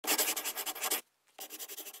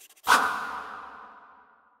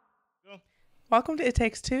Welcome to It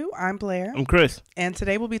Takes Two. I'm Blair. I'm Chris. And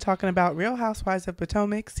today we'll be talking about Real Housewives of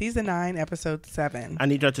Potomac, Season 9, Episode 7. I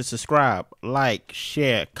need y'all to subscribe, like,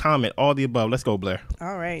 share, comment, all the above. Let's go, Blair.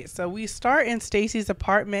 All right. So we start in Stacy's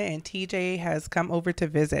apartment and TJ has come over to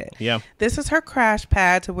visit. Yeah. This is her crash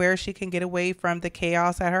pad to where she can get away from the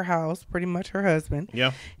chaos at her house, pretty much her husband.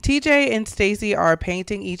 Yeah. TJ and Stacy are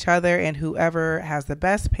painting each other, and whoever has the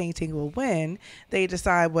best painting will win. They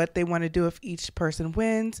decide what they want to do if each person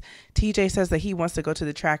wins. TJ says that he wants to go to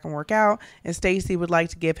the track and work out, and Stacy would like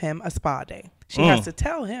to give him a spa day. She has to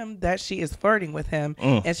tell him that she is flirting with him,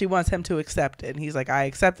 and she wants him to accept it. And he's like, I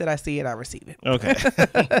accept it, I see it, I receive it.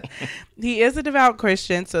 Okay. He is a devout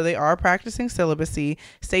Christian, so they are practicing celibacy.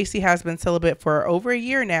 Stacy has been celibate for over a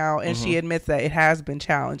year now, and she admits that it has been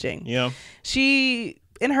challenging. Yeah.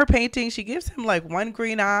 In her painting, she gives him like one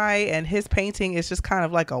green eye, and his painting is just kind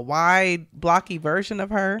of like a wide, blocky version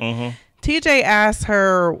of her. TJ asked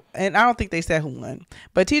her, and I don't think they said who won,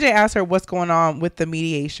 but TJ asked her what's going on with the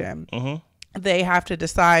mediation. They have to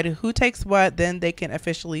decide who takes what, then they can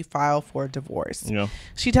officially file for divorce. Yeah.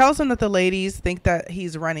 She tells him that the ladies think that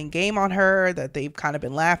he's running game on her, that they've kind of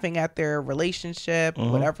been laughing at their relationship,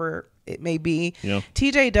 whatever it may be. Yeah.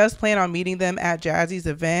 TJ does plan on meeting them at Jassi's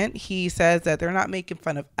event. He says that they're not making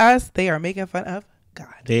fun of us, they are making fun of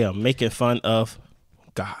God. They are making fun of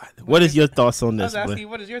God. What is your thoughts on this? I was asking,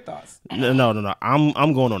 what is your thoughts? No.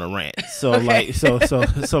 I'm going on a rant. So Okay.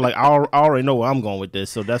 like I already know where I'm going with this.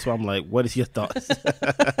 So that's why I'm like, what is your thoughts?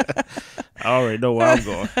 I already know where I'm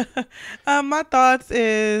going. My thoughts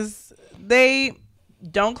is they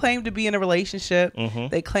don't claim to be in a relationship.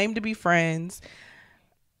 They claim to be friends.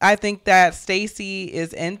 I think that Stacy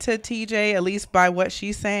is into TJ, at least by what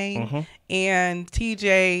she's saying. And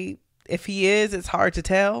TJ, if he is, it's hard to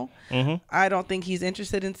tell. I don't think he's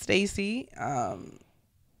interested in Stacy.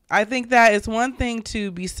 I think that it's one thing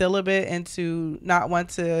to be celibate and to not want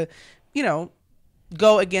to,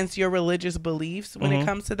 go against your religious beliefs when it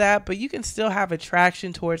comes to that, but you can still have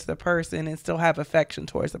attraction towards the person and still have affection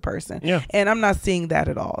towards the person. Yeah. And I'm not seeing that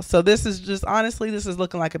at all. So this is just, honestly, this is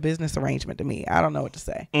looking like a business arrangement to me. I don't know what to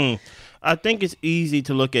say. I think it's easy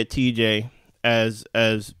to look at TJ as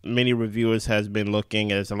many reviewers has been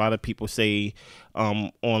looking, as a lot of people say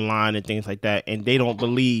online and things like that, and they don't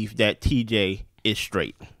believe that TJ is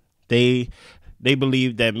straight. They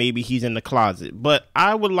believe that maybe he's in the closet. But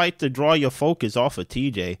I would like to draw your focus off of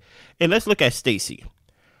TJ, and let's look at Stacy.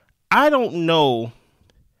 I don't know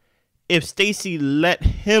if Stacy let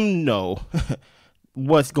him know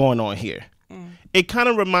what's going on here. It kind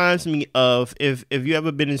of reminds me of if you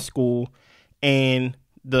ever been in school and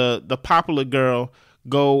the popular girl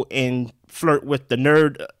go and flirt with the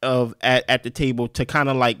nerd at the table to kind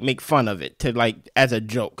of like make fun of it, to like as a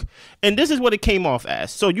joke. And this is what it came off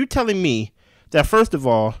as. So you telling me that, first of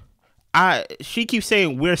all, she keeps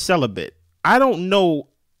saying we're celibate. I don't know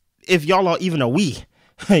if y'all are even a we.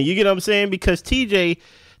 You get what I'm saying? Because TJ,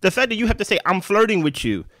 the fact that you have to say I'm flirting with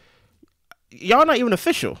you, y'all not even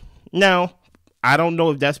official. Now, I don't know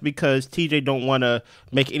if that's because TJ don't want to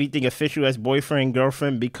make anything official as boyfriend,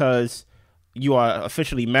 girlfriend, because you are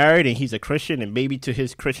officially married and he's a Christian, and maybe to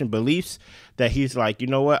his Christian beliefs that he's like, you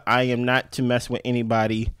know what, I am not to mess with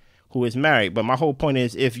anybody who is married. But my whole point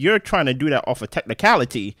is, if you're trying to do that off of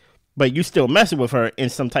technicality, but you still messing with her in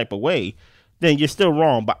some type of way, then you're still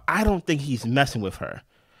wrong. But I don't think he's messing with her.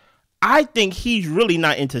 I think he's really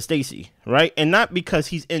not into Stacy, right? And not because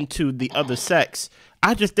he's into the other sex.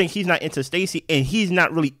 I just think he's not into Stacy, and he's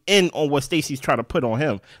not really in on what Stacy's trying to put on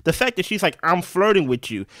him. The fact that she's like, I'm flirting with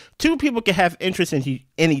you. Two people can have interest in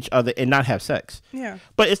each other and not have sex. Yeah.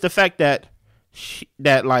 But it's the fact that she's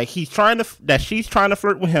trying to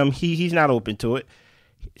flirt with him. He's not open to it.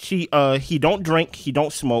 He don't drink. He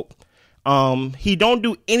don't smoke. He don't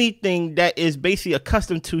do anything that is basically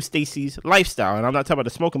accustomed to Stacy's lifestyle. And I'm not talking about the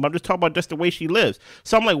smoking, but I'm just talking about just the way she lives.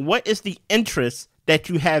 So I'm like, what is the interest that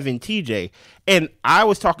you have in TJ? And I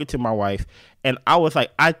was talking to my wife, and I was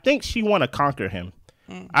like, I think she want to conquer him.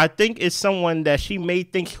 I think it's someone that she may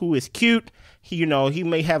think who is cute. He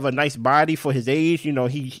may have a nice body for his age.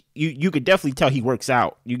 You could definitely tell he works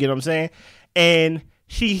out. You get what I'm saying? And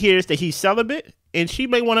she hears that he's celibate, and she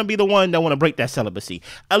may want to be the one that want to break that celibacy.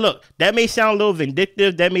 Look, that may sound a little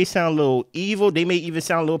vindictive. That may sound a little evil. They may even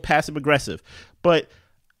sound a little passive aggressive. But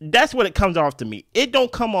that's what it comes off to me. It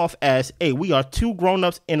don't come off as, hey, we are two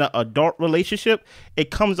grown-ups in an adult relationship. It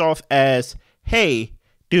comes off as, hey,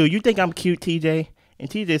 dude, you think I'm cute, TJ? And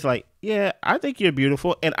TJ's like, yeah, I think you're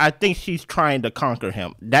beautiful, and I think she's trying to conquer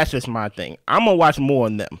him. That's just my thing. I'm gonna watch more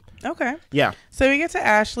on them. Okay. Yeah. So we get to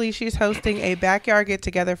Ashley. She's hosting a backyard get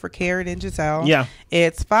together for Karen and Gizelle. Yeah.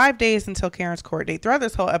 It's 5 days until Karen's court date. Throughout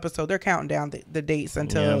this whole episode, they're counting down the dates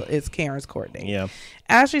until it's Karen's court date. Yeah.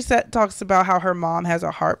 Ashley talks about how her mom has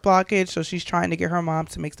a heart blockage, so she's trying to get her mom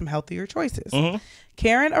to make some healthier choices. Mm-hmm.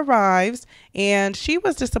 Karen arrives, and she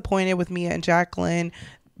was disappointed with Mia and Jacqueline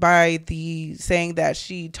by saying that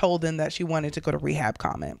she told them that she wanted to go to rehab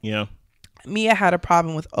comment. Yeah. Mia had a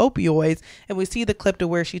problem with opioids, and we see the clip to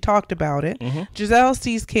where she talked about it. Mm-hmm. Gizelle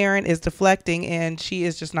sees Karen is deflecting, and she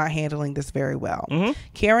is just not handling this very well. Mm-hmm.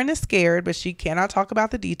 Karen is scared, but she cannot talk about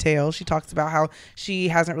the details. She talks about how she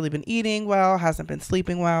hasn't really been eating well, hasn't been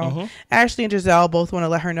sleeping well. Mm-hmm. Ashley and Gizelle both want to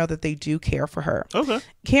let her know that they do care for her. Okay.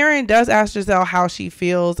 Karen does ask Gizelle how she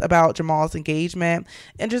feels about Jamal's engagement,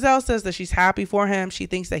 and Gizelle says that she's happy for him. She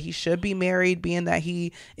thinks that he should be married, being that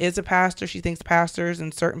he is a pastor. She thinks pastors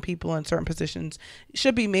and certain people in certain positions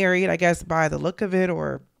should be married, I guess, by the look of it,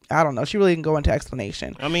 or I don't know. She really didn't go into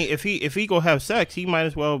explanation. I mean, if he go have sex, he might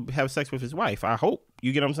as well have sex with his wife. I hope.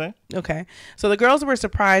 You get what I'm saying? Okay. So the girls were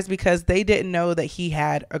surprised because they didn't know that he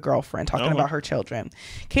had a girlfriend, talking about her children.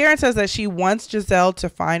 Karen says that she wants Gizelle to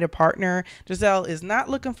find a partner. Gizelle is not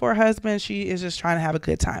looking for a husband. She is just trying to have a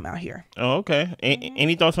good time out here. Oh, okay.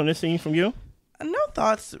 Any thoughts on this scene from you? No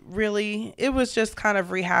thoughts, really. It was just kind of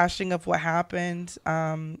rehashing of what happened.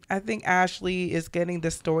 I think Ashley is getting the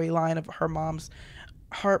storyline of her mom's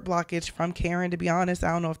heart blockage from Karen, to be honest.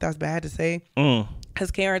 I don't know if that's bad to say. Because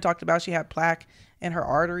Karen talked about she had plaque in her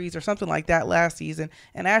arteries or something like that last season,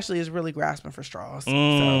 and Ashley is really grasping for straws.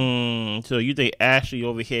 So you think Ashley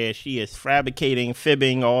over here, she is fabricating,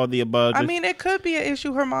 fibbing, all the above? I mean, it could be an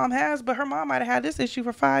issue her mom has, but her mom might have had this issue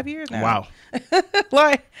for 5 years now. Wow.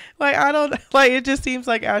 like I don't like. It just seems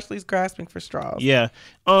like Ashley's grasping for straws. Yeah.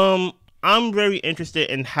 I'm very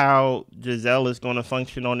interested in how Gizelle is going to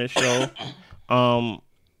function on this show.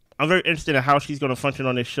 I'm very interested in how she's going to function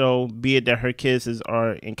on this show, be it that her kids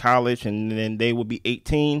are in college and then they will be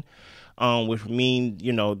 18, which mean,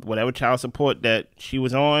 whatever child support that she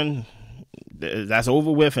was on, that's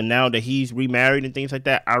over with. And now that he's remarried and things like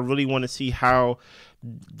that, I really want to see how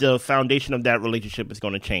the foundation of that relationship is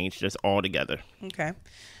going to change just altogether. Okay.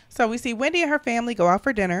 So we see Wendy and her family go out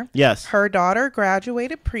for dinner. Yes. Her daughter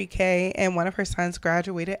graduated pre-K and one of her sons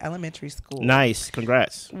graduated elementary school. Nice.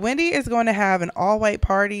 Congrats. Wendy is going to have an all-white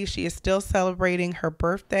party. She is still celebrating her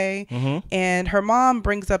birthday. Mm-hmm. And her mom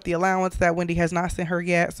brings up the allowance that Wendy has not sent her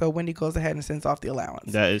yet. So Wendy goes ahead and sends off the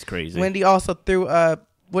allowance. That is crazy. Wendy also threw a,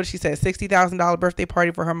 what she said, $60,000 birthday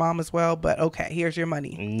party for her mom as well. But okay, here's your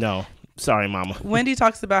money. No. Sorry, mama. Wendy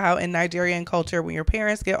talks about how in Nigerian culture, when your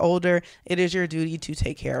parents get older, it is your duty to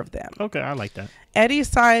take care of them. Okay, I like that. Eddie's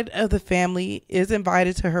side of the family is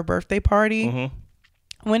invited to her birthday party.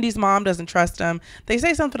 Mm-hmm. Wendy's mom doesn't trust him. They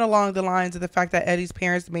say something along the lines of the fact that Eddie's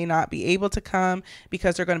parents may not be able to come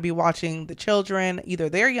because they're going to be watching the children, either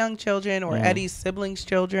their young children or Eddie's siblings'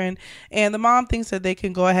 children. And the mom thinks that they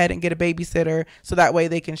can go ahead and get a babysitter so that way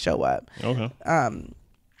they can show up. Okay.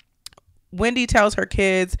 Wendy tells her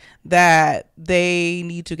kids that they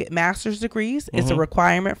need to get master's degrees. Mm-hmm. It's a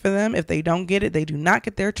requirement for them. If they don't get it, they do not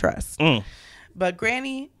get their trust. But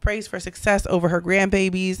Granny prays for success over her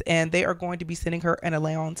grandbabies, and they are going to be sending her an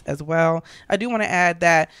allowance as well. I do want to add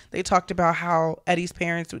that they talked about how Eddie's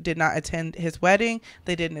parents did not attend his wedding.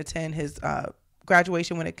 They didn't attend his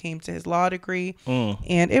graduation when it came to his law degree.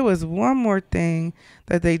 And it was one more thing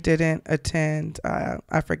that they didn't attend.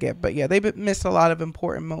 I forget. But yeah, they missed a lot of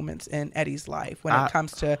important moments in Eddie's life when it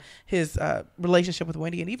comes to his relationship with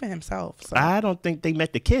Wendy and even himself. So. I don't think they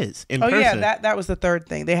met the kids in person. Oh yeah, that was the third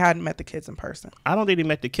thing. They hadn't met the kids in person. I don't think they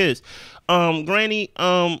met the kids. Granny,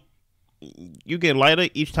 you get lighter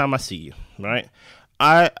each time I see you, right?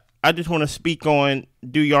 I just want to speak on,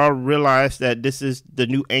 do y'all realize that this is the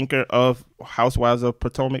new anchor of Housewives of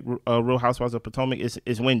Potomac, Real Housewives of Potomac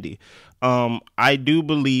is Wendy. I do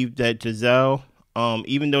believe that Gizelle,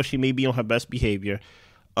 even though she may be on her best behavior,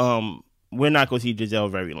 we're not going to see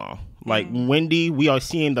Gizelle very long. Like Wendy, we are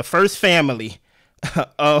seeing the first family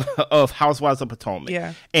of Housewives of Potomac.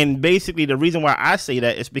 Yeah. And basically the reason why I say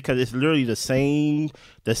that is because it's literally the same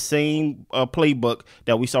playbook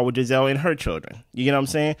that we saw with Gizelle and her children. You get what I'm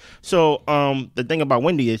saying? So the thing about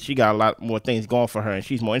Wendy is she got a lot more things going for her and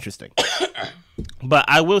she's more interesting. But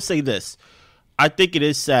I will say this. I think it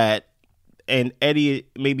is sad, and Eddie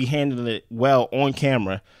may be handling it well on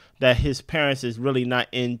camera, that his parents is really not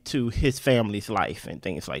into his family's life and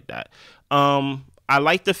things like that. I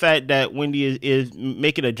like the fact that Wendy is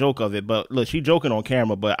making a joke of it, but look, she's joking on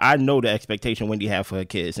camera, but I know the expectation Wendy have for her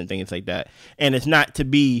kids and things like that. And it's not to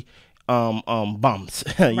be bums.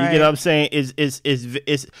 You get what I'm saying? Is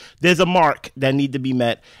there's a mark that need to be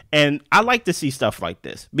met. And I like to see stuff like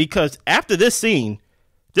this because after this scene,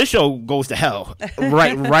 this show goes to hell.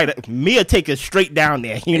 Right. Mia take us straight down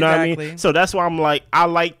there. You know what I mean? So that's why I'm like, I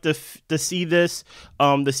like to see this,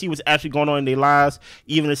 to see what's actually going on in their lives,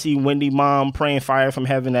 even to see Wendy mom praying fire from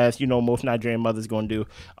heaven, as you know most Nigerian mothers going to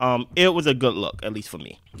do. It was a good look, at least for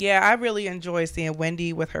me. Yeah, I really enjoy seeing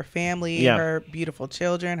Wendy with her family, her beautiful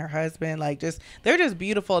children, her husband. Like, they're just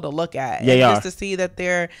beautiful to look at. Yeah, and just to see that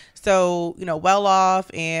they're so, well off,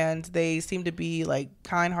 and they seem to be like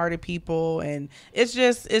kind-hearted people, and it's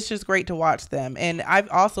just great to watch them. And I've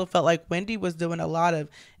also felt like Wendy was doing a lot of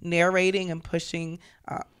narrating and pushing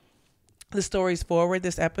the stories forward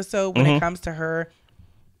this episode when it comes to her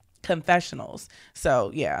confessionals. So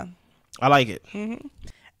yeah, I like it.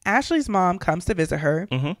 Ashley's mom comes to visit her.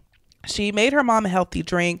 She made her mom a healthy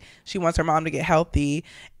drink. She wants her mom to get healthy.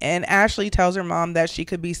 And Ashley tells her mom that she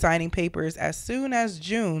could be signing papers as soon as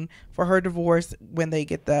June for her divorce when they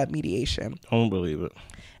get the mediation. I don't believe it.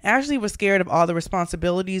 Ashley was scared of all the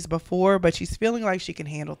responsibilities before, but she's feeling like she can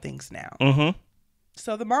handle things now.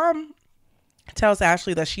 So the mom tells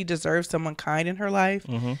Ashley that she deserves someone kind in her life.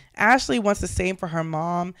 Ashley wants the same for her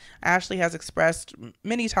mom. Ashley has expressed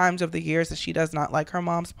many times over the years that she does not like her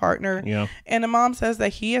mom's partner. And the mom says that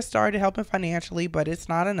he has started helping financially, but it's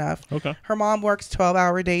not enough. Her mom works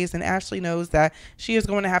 12-hour days, and Ashley knows that she is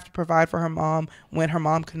going to have to provide for her mom when her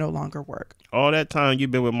mom can no longer work. All that time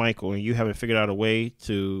you've been with Michael and you haven't figured out a way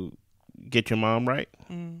to get your mom right.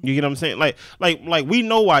 You get what I'm saying? Like we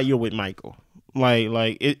know why you're with Michael.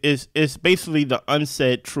 Like it's basically the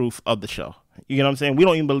unsaid truth of the show. You get what I'm saying? We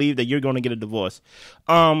don't even believe that you're going to get a divorce.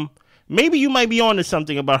 Maybe you might be on to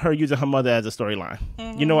something about her using her mother as a storyline.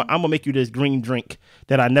 You know what? I'm gonna make you this green drink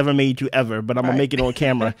that I never made you ever, but I'm gonna make it on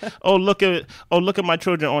camera. Look at my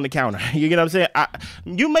children on the counter. You get what I'm saying?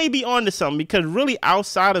 You may be on to something because really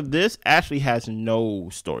outside of this, Ashley has no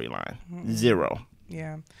storyline. Zero.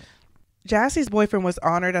 Yeah. Jassi's boyfriend was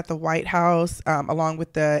honored at the White House along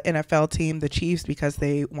with the NFL team, the Chiefs, because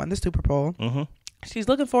they won the Super Bowl. She's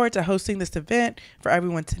looking forward to hosting this event for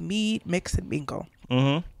everyone to meet, mix, and mingle.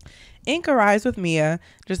 Ink arrives with Mia.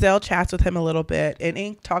 Gizelle chats with him a little bit, and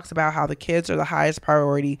Ink talks about how the kids are the highest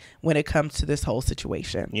priority when it comes to this whole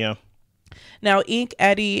situation. Now, Ink,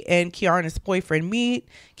 Eddie, and Kiarna's boyfriend meet.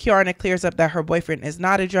 Kiarna clears up that her boyfriend is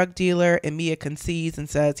not a drug dealer, and Mia concedes and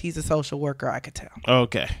says he's a social worker, I could tell.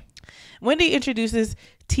 Wendy introduces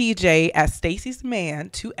TJ as Stacy's man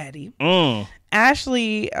to Eddie.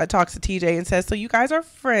 Ashley talks to TJ and says, so you guys are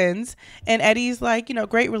friends. And Eddie's like,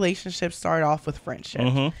 great relationships start off with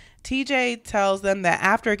friendship. TJ tells them that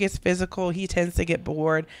after it gets physical, he tends to get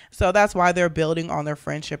bored. So that's why they're building on their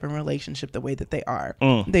friendship and relationship the way that they are.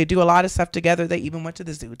 They do a lot of stuff together. They even went to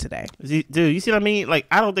the zoo today. Dude, you see what I mean? Like,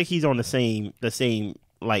 I don't think he's on the same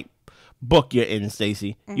like book you're in,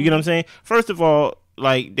 Stacy. You get what I'm saying? First of all,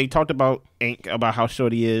 like, they talked about Ink, about how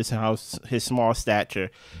short he is, how his small stature,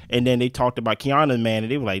 and then they talked about Kiana's man,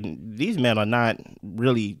 and they were like, these men are not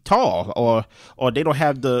really tall, or they don't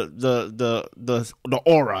have the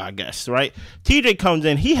aura, I guess, right? TJ comes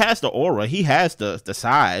in, he has the aura, he has the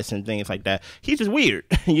size and things like that. He's just weird.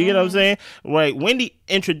 You get what I'm saying? Right? Wendy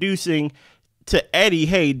introducing to Eddie,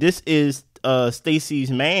 hey, this is Stacy's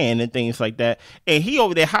man and things like that, and he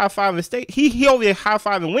over there high-fiving he over there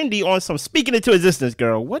high-fiving Wendy on some speaking into existence.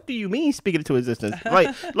 Girl, what do you mean speaking into existence?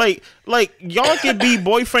 like y'all can be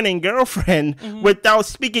boyfriend and girlfriend without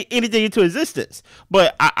speaking anything into existence.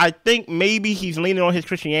 But I think maybe he's leaning on his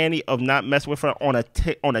Christianity of not messing with her on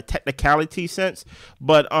a technicality sense.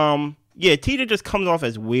 But yeah, TJ just comes off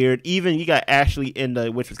as weird. Even you got Ashley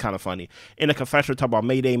which was kind of funny, in the confessional talk about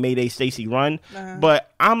Mayday, Stacy, run.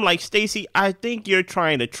 But I'm like, Stacy, I think you're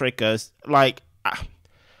trying to trick us. Like,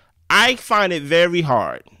 I find it very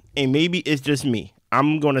hard, and maybe it's just me.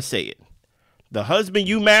 I'm going to say it. The husband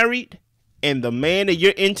you married and the man that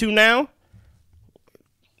you're into now,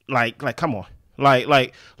 like, come on.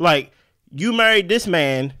 Like, you married this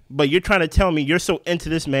man, but you're trying to tell me you're so into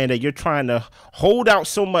this man that you're trying to hold out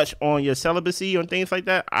so much on your celibacy and things like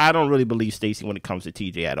that. I don't really believe Stacy when it comes to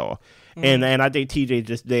TJ at all. And I think TJ is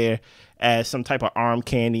just there as some type of arm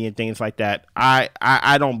candy and things like that.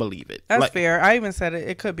 I don't believe it. That's fair. I even said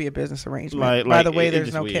it could be a business arrangement. By the way,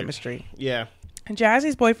 there's no chemistry. Yeah.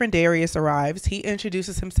 Jassi's boyfriend Darius arrives. He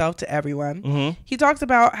introduces himself to everyone. He talks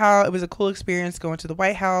about how it was a cool experience going to the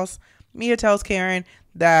White House. Mia tells Karen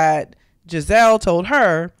that Gizelle told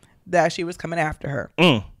her that she was coming after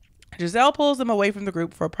her. Gizelle pulls them away from the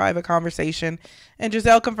group for a private conversation, and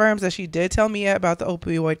Gizelle confirms that she did tell Mia about the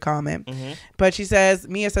opioid comment, but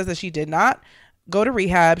Mia says that she did not go to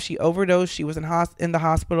rehab. She overdosed. She was in the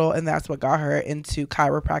hospital, and that's what got her into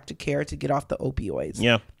chiropractic care to get off the opioids.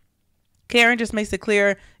 Yeah. Karen just makes it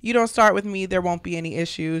clear, you don't start with me, there won't be any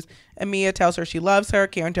issues. And Mia tells her she loves her.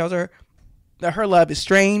 Karen tells her that her love is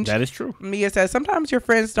strange. That is true. Mia says, sometimes your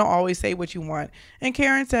friends don't always say what you want. And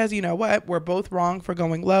Karen says, you know what? We're both wrong for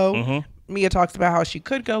going low. Mia talks about how she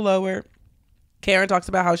could go lower. Karen talks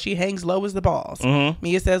about how she hangs low as the balls.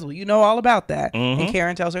 Mia says, well, you know all about that. And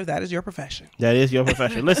Karen tells her that is your profession. That is your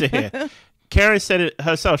profession. Listen here. Karen said it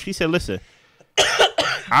herself. She said, listen,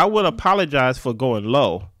 I would apologize for going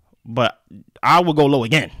low, but I will go low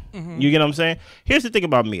again. You get what I'm saying? Here's the thing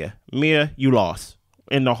about Mia. Mia, you lost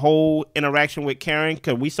in the whole interaction with Karen,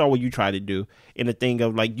 because we saw what you tried to do in the thing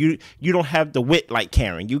of like you don't have the wit like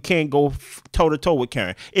Karen. You can't go toe to toe with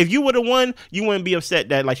Karen. If you would have won, you wouldn't be upset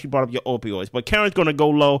that like she brought up your opioids. But Karen's gonna go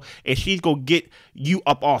low and she's gonna get you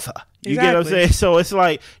up off her. You get what I'm saying? So it's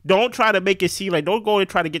like, don't try to make it seem like, don't go and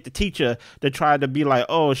try to get the teacher to try to be like,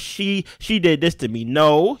 oh, she did this to me.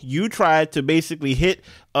 No, you tried to basically hit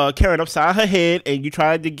Karen upside her head, and you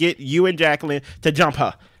tried to get you and Jacqueline to jump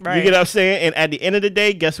her. Right. You get what I'm saying? And at the end of the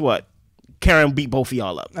day, guess what? Karen beat both of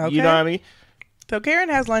y'all up. Okay. You know what I mean? So Karen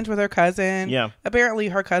has lunch with her cousin. Yeah. Apparently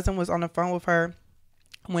her cousin was on the phone with her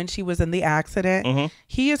when she was in the accident.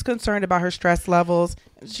 He is concerned about her stress levels.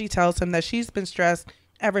 She tells him that she's been stressed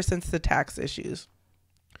ever since the tax issues.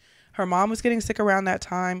 Her mom was getting sick around that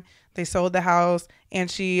time. They sold the house,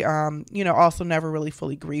 and she, also never really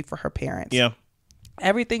fully grieved for her parents. Yeah.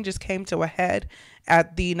 Everything just came to a head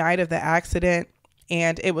at the night of the accident,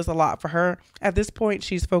 and it was a lot for her. At this point,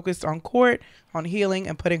 she's focused on court, on healing,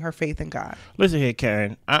 and putting her faith in God. Listen here,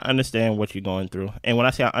 Karen. I understand what you're going through. And when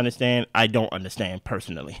I say I understand, I don't understand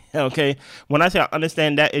personally. Okay? When I say I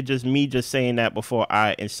understand that, it's just me just saying that before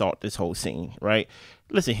I insult this whole scene, right?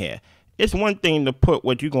 Listen here. It's one thing to put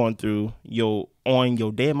what you're going through on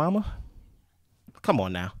your dead mama. Come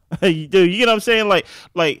on now. You get what I'm saying?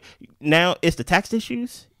 Like now it's the tax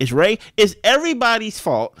issues. It's Ray. It's everybody's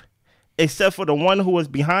fault except for the one who was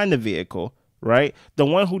behind the vehicle, right? The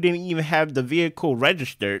one who didn't even have the vehicle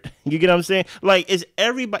registered. You get what I'm saying? Like, it's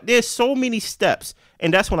everybody. There's so many steps.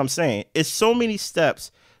 And that's what I'm saying. It's so many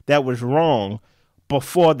steps that was wrong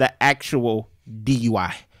before the actual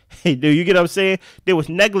DUI. Do you get what I'm saying? There was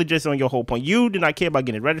negligence on your whole point. You did not care about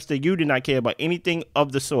getting registered. You did not care about anything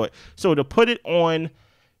of the sort. So to put it on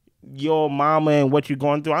your mama and what you're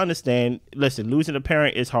going through, I understand. Listen, losing a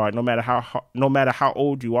parent is hard, no matter how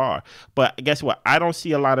old you are. But guess what? I don't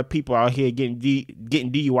see a lot of people out here getting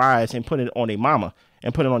DUIs and putting it on their mama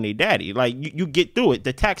and putting it on their daddy. Like, you get through it.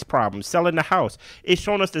 The tax problem, selling the house. It's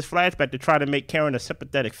showing us this flashback to try to make Karen a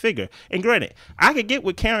sympathetic figure. And granted, I could get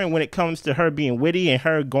with Karen when it comes to her being witty and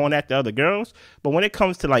her going after other girls. But when it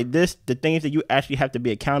comes to like this, the things that you actually have to be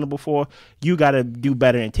accountable for, you got to do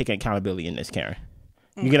better and take accountability in this, Karen.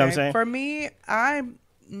 You get what I'm saying? For me, I'm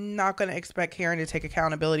not going to expect Karen to take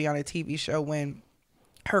accountability on a TV show when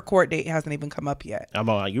her court date hasn't even come up yet.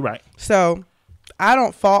 You're right. So I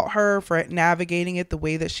don't fault her for navigating it the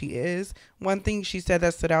way that she is. One thing she said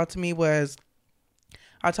that stood out to me was,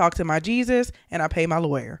 I talk to my Jesus and I pay my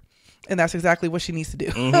lawyer. And that's exactly what she needs to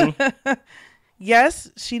do. Yes,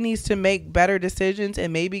 she needs to make better decisions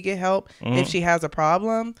and maybe get help if she has a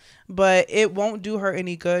problem. But it won't do her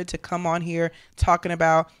any good to come on here talking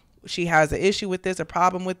about she has an issue with this, a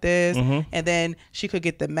problem with this, and then she could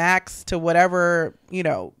get the max to whatever,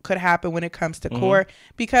 could happen when it comes to court,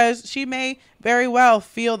 because she may very well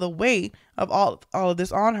feel the weight of all of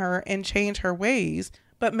this on her and change her ways,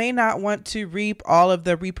 but may not want to reap all of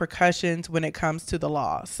the repercussions when it comes to the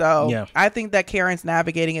law. So yeah. I think that Karen's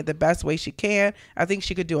navigating it the best way she can. I think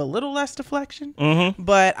she could do a little less deflection,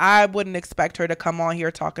 but I wouldn't expect her to come on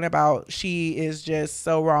here talking about she is just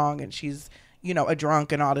so wrong and she's, a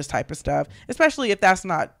drunk and all this type of stuff, especially if that's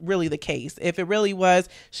not really the case. If it really was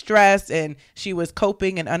stress and she was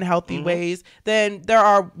coping in unhealthy ways, then there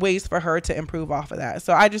are ways for her to improve off of that.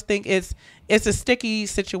 So I just think it's a sticky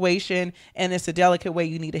situation and it's a delicate way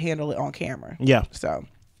you need to handle it on camera. Yeah. So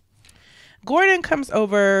Gordon comes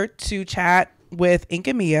over to chat with Ink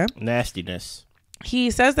and Mia. Nastiness.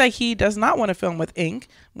 He says that he does not want to film with Ink.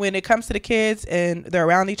 When it comes to the kids and they're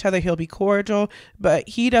around each other, he'll be cordial, but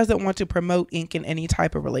he doesn't want to promote Ink in any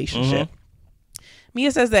type of relationship.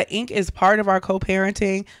 Mia says that Ink is part of our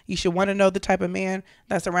co-parenting. You should want to know the type of man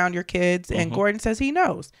that's around your kids. And Gordon says he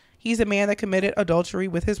knows. He's a man that committed adultery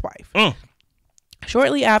with his wife.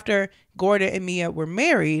 Shortly after Gordon and Mia were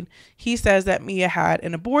married, he says that Mia had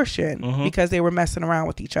an abortion because they were messing around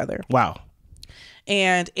with each other. Wow.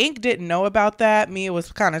 And Ink didn't know about that. Mia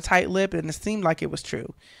was kind of tight-lipped, and it seemed like it was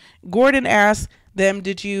true. Gordon asked them,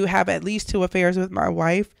 did you have at least 2 affairs with my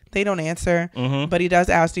wife? They don't answer, but he does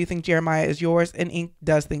ask, do you think Jeremiah is yours? And Ink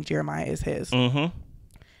does think Jeremiah is his.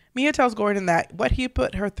 Mia tells Gordon that what he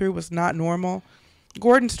put her through was not normal.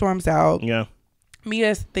 Gordon storms out. Yeah.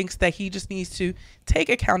 Mia thinks that he just needs to take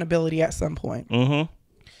accountability at some point.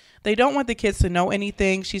 They don't want the kids to know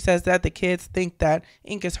anything. She says that the kids think that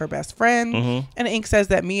Ink is her best friend. And Ink says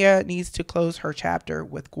that Mia needs to close her chapter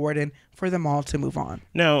with Gordon for them all to move on.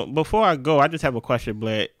 Now, before I go, I just have a question,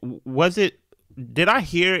 Blair. Did I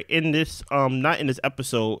hear in this, not in this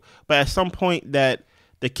episode, but at some point that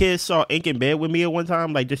the kids saw Ink in bed with Mia one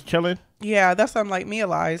time, like just chilling? Yeah, that's something like Mia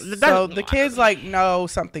lies. So the kids like know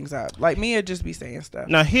something's up. Like Mia just be saying stuff.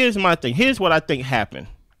 Now, here's my thing. Here's what I think happened.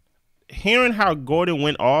 Hearing how Gordon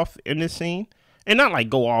went off in this scene, and not like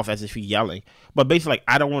go off as if he's yelling, but basically like,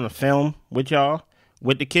 I don't want to film with y'all,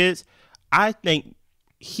 with the kids. I think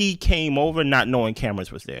he came over not knowing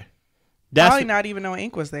cameras was there. Probably not even knowing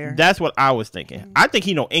Ink was there. That's what I was thinking. I think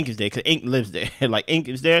he know Ink is there because Ink lives there. Like Ink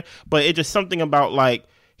is there, but it's just something about like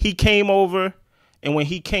he came over, and when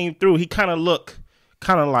he came through, he kind of looked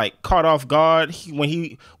like caught off guard.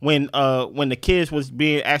 When the kids was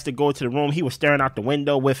being asked to go to the room, he was staring out the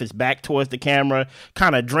window with his back towards the camera,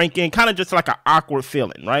 kind of drinking, kind of just like an awkward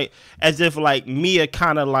feeling, right? As if like Mia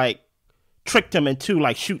kind of like tricked him into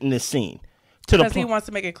like shooting this scene. Because he wants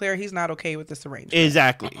to make it clear he's not okay with this arrangement.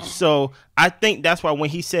 Exactly. So I think that's why when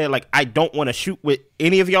he said like, I don't want to shoot with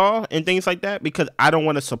any of y'all and things like that because I don't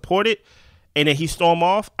want to support it, and then he stormed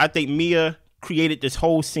off, I think Mia created this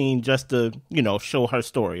whole scene just to, show her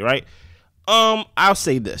story, right? I'll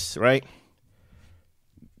say this, right?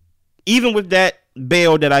 Even with that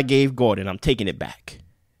bail that I gave Gordon, I'm taking it back.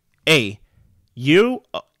 You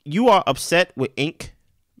are upset with Ink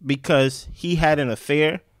because he had an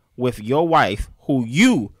affair with your wife, who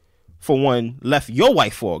you, for one, left your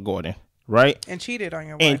wife for, Gordon, right? And cheated on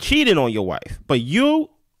your wife. But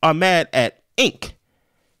you are mad at Ink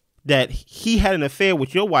that he had an affair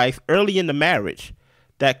with your wife early in the marriage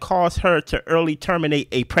that caused her to early terminate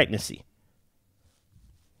a pregnancy.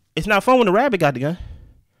 It's not fun when the rabbit got the gun.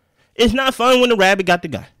 It's not fun when the rabbit got the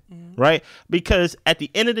gun, right? Because at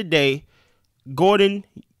the end of the day, Gordon,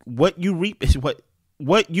 what you reap is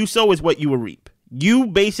what you sow is what you will reap. You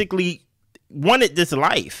basically wanted this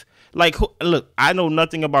life. Like, look, I know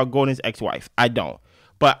nothing about Gordon's ex-wife. I don't.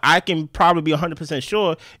 But I can probably be 100%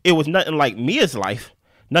 sure it was nothing like Mia's life.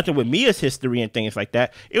 Nothing with Mia's history and things like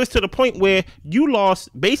that. It was to the point where you lost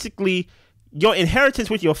basically your inheritance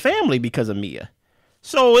with your family because of Mia.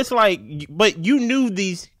 So it's like, but you knew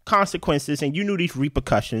these consequences and you knew these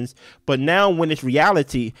repercussions. But now when it's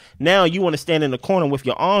reality, now you want to stand in the corner with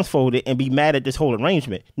your arms folded and be mad at this whole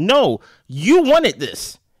arrangement. No, you wanted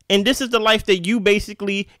this. And this is the life that you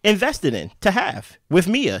basically invested in to have with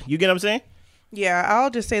Mia. You get what I'm saying? Yeah, I'll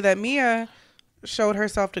just say that Mia showed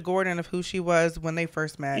herself to Gordon of who she was when they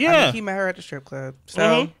first met. Yeah. I mean, he met her at the strip club.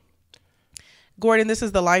 So, Gordon, this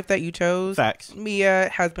is the life that you chose. Facts. Mia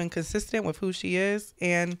has been consistent with who she is,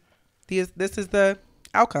 and this is the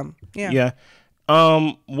outcome. Yeah. Yeah.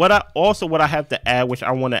 What I have to add, which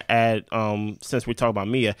I want to add, since we're talking about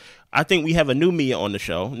Mia, I think we have a new Mia on the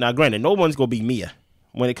show. Now, granted, no one's gonna be Mia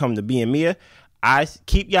when it comes to being Mia.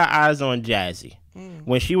 Keep your eyes on Jassi.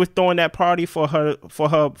 When she was throwing that party for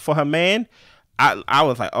her man, I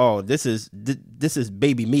was like, oh, this is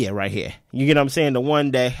baby Mia right here. You get what I'm saying? The one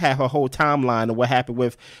that had her whole timeline of what happened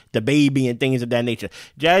with the baby and things of that nature.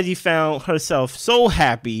 Jassi found herself so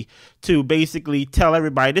happy to basically tell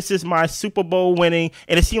everybody, this is my Super Bowl winning.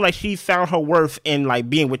 And it seemed like she found her worth in like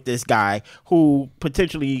being with this guy who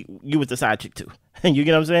potentially you was the side chick too. You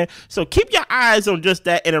get what I'm saying? So keep your eyes on just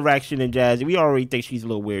that interaction in Jassi. We already think she's a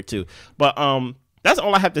little weird too. But that's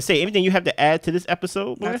all I have to say. Anything you have to add to this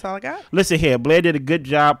episode, Blair? That's all I got. Listen here, Blair did a good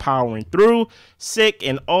job powering through. Sick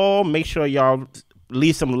and all. Make sure y'all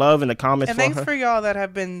leave some love in the comments and for her. And thanks for y'all that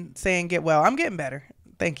have been saying get well. I'm getting better.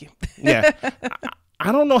 Thank you. Yeah.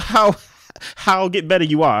 I don't know how get better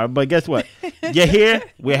you are, but guess what? You're here.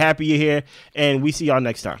 We're happy you're here. And we see y'all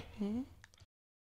next time.